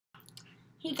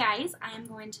Hey guys, I am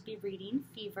going to be reading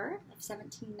Fever of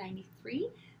 1793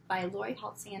 by Laurie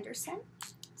Halse.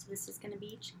 So this is going to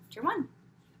be Chapter 1.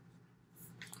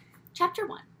 Chapter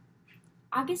 1,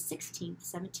 August 16th,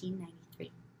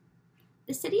 1793.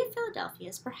 The city of Philadelphia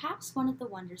is perhaps one of the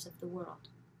wonders of the world.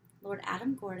 Lord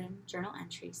Adam Gordon, Journal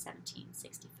Entry,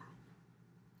 1765.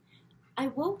 I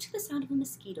woke to the sound of a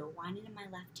mosquito whining in my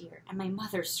left ear and my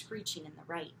mother screeching in the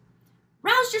right.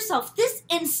 "Rouse yourself this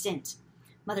instant!"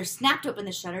 Mother snapped open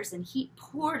the shutters and heat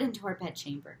poured into our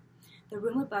bedchamber. The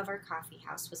room above our coffee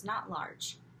house was not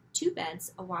large. 2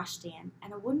 beds, a washstand,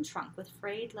 and a wooden trunk with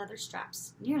frayed leather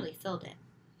straps nearly filled it.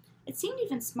 It seemed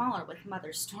even smaller with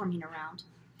Mother storming around.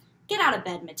 "Get out of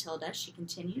bed, Matilda," she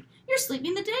continued. "You're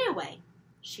sleeping the day away."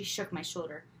 She shook my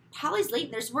shoulder. "Polly's late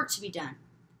and there's work to be done."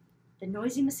 The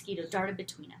noisy mosquito darted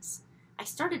between us. I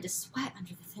started to sweat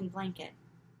under the thin blanket.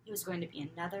 It was going to be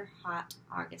another hot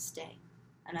August day.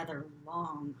 Another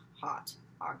long, hot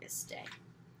August day.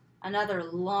 Another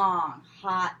long,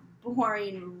 hot,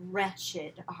 boring,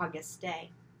 wretched August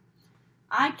day.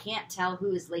 "I can't tell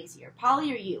who is lazier,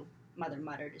 Polly or you," Mother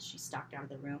muttered as she stalked out of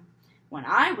the room. "When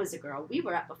I was a girl, we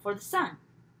were up before the sun."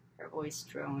 Her voice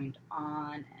droned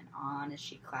on and on as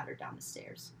she clattered down the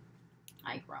stairs.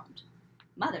 I groaned.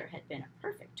 Mother had been a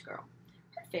perfect girl.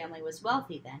 Her family was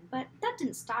wealthy then, but that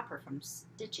didn't stop her from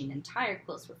stitching entire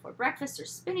quilts before breakfast or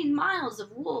spinning miles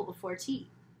of wool before tea.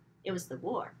 It was the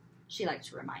war, she liked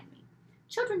to remind me.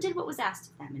 Children did what was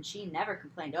asked of them, and she never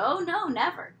complained. Oh, no,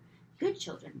 never. Good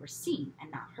children were seen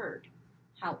and not heard.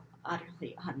 How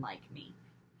utterly unlike me.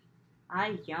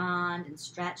 I yawned and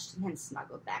stretched and then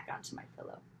snuggled back onto my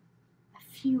pillow. A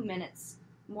few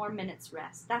more minutes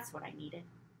rest, that's what I needed.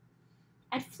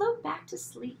 I'd float back to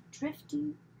sleep,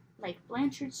 drifting like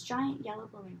Blanchard's giant yellow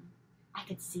balloon. I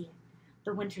could see it.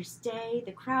 The winter's day,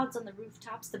 the crowds on the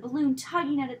rooftops, the balloon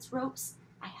tugging at its ropes.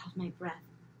 I held my breath.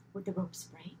 Would the ropes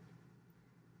break?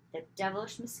 The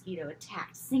devilish mosquito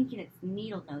attacked, sinking its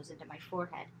needle nose into my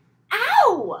forehead.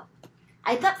 Ow!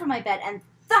 I leapt from my bed and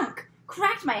thunk!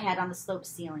 Cracked my head on the sloped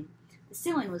ceiling. The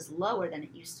ceiling was lower than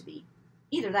it used to be.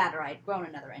 Either that or I had grown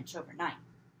another inch overnight.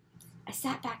 I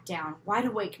sat back down, wide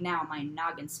awake now, my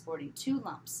noggin sporting 2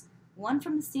 lumps. 1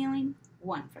 from the ceiling,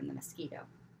 1 from the mosquito.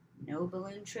 No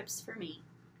balloon trips for me.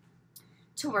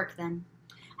 To work, then.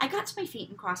 I got to my feet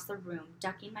and crossed the room,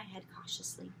 ducking my head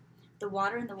cautiously. The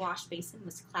water in the wash basin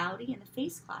was cloudy, and the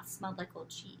face cloth smelled like old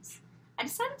cheese. I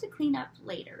decided to clean up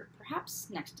later, perhaps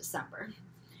next December.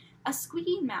 A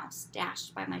squeaky mouse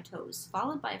dashed by my toes,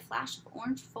 followed by a flash of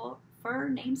orange fur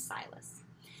named Silas.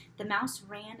 The mouse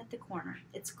ran at the corner,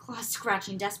 its claws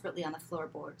scratching desperately on the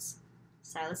floorboards.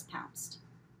 Silas pounced.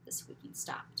 The squeaking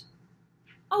stopped.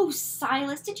 "Oh,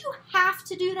 Silas, did you have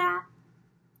to do that?"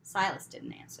 Silas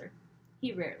didn't answer.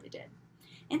 He rarely did.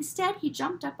 Instead, he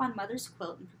jumped up on Mother's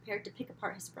quilt and prepared to pick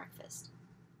apart his breakfast.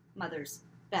 Mother's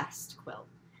best quilt.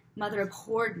 Mother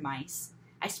abhorred mice.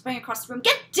 I sprang across the room.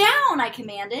 "Get down!" I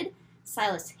commanded.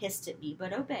 Silas hissed at me,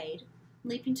 but obeyed,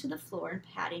 leaping to the floor and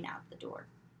padding out the door.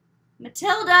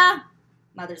 "Matilda!"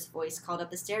 Mother's voice called up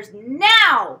the stairs.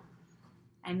 "Now!"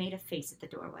 I made a face at the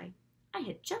doorway. I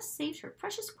had just saved her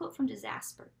precious quilt from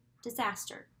disaster.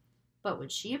 But would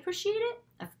she appreciate it?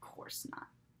 Of course not.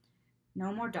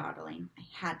 No more dawdling. I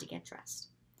had to get dressed.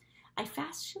 I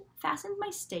fastened my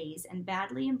stays and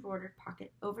badly embroidered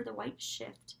pocket over the white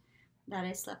shift that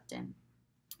I slept in.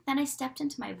 Then I stepped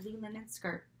into my blue linen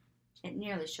skirt. It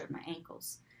nearly showed my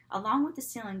ankles. Along with the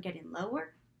ceiling getting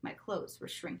lower, my clothes were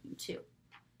shrinking too.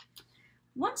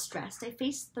 Once dressed, I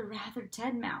faced the rather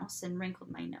dead mouse and wrinkled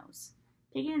my nose.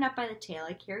 Picking it up by the tail,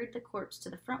 I carried the corpse to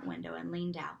the front window and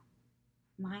leaned out.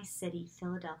 My city,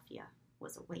 Philadelphia,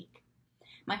 was awake.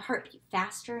 My heart beat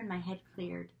faster and my head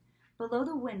cleared. Below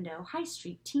the window, High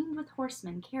Street teemed with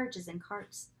horsemen, carriages, and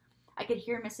carts. I could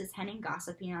hear Mrs. Henning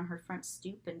gossiping on her front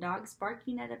stoop and dogs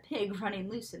barking at a pig running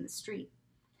loose in the street.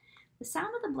 The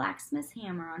sound of the blacksmith's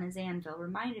hammer on his anvil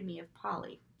reminded me of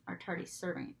Polly, our tardy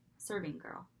serving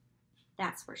girl.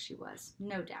 That's where she was,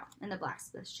 no doubt, in the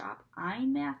blacksmith shop,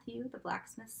 eyeing Matthew, the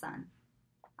blacksmith's son.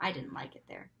 I didn't like it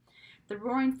there. The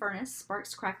roaring furnace,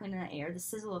 sparks crackling in the air, the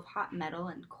sizzle of hot metal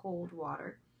and cold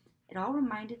water. It all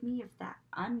reminded me of that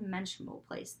unmentionable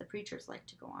place the preachers like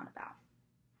to go on about.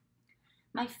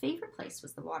 My favorite place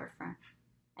was the waterfront.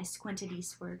 I squinted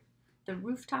eastward. The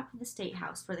rooftop of the State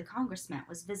House where the Congress met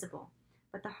was visible,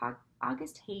 but the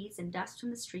August haze and dust from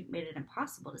the street made it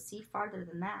impossible to see farther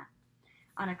than that.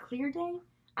 On a clear day,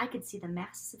 I could see the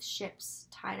masses of ships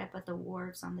tied up at the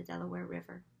wharves on the Delaware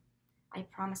River. I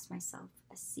promised myself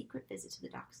a secret visit to the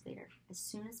docks later, as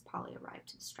soon as Polly arrived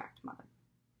to distract Mother.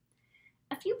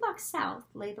 A A few blocks south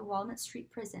lay the Walnut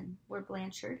Street prison, where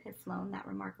Blanchard had flown that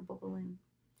remarkable balloon.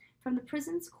 From the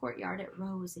prison's courtyard it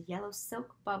rose, a yellow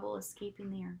silk bubble escaping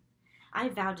the earth. I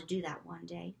vowed to do that one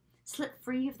day, slip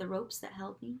free of the ropes that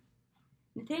held me.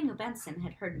 Nathaniel Benson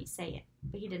had heard me say it,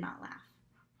 but he did not laugh.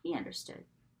 He understood.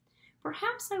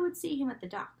 Perhaps I would see him at the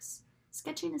docks,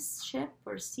 sketching a ship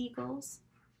or seagulls.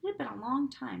 It had been a long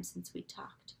time since we'd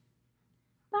talked.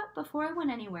 But before I went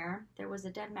anywhere, there was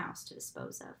a dead mouse to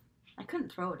dispose of. I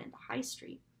couldn't throw it into High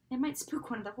Street. It might spook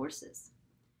one of the horses.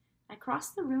 I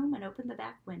crossed the room and opened the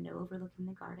back window overlooking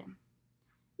the garden.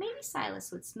 Maybe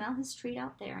Silas would smell his treat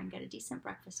out there and get a decent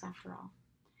breakfast after all.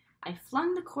 I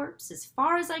flung the corpse as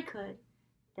far as I could,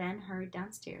 then hurried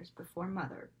downstairs before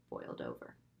Mother boiled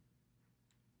over.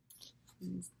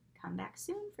 And come back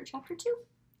soon for Chapter 2.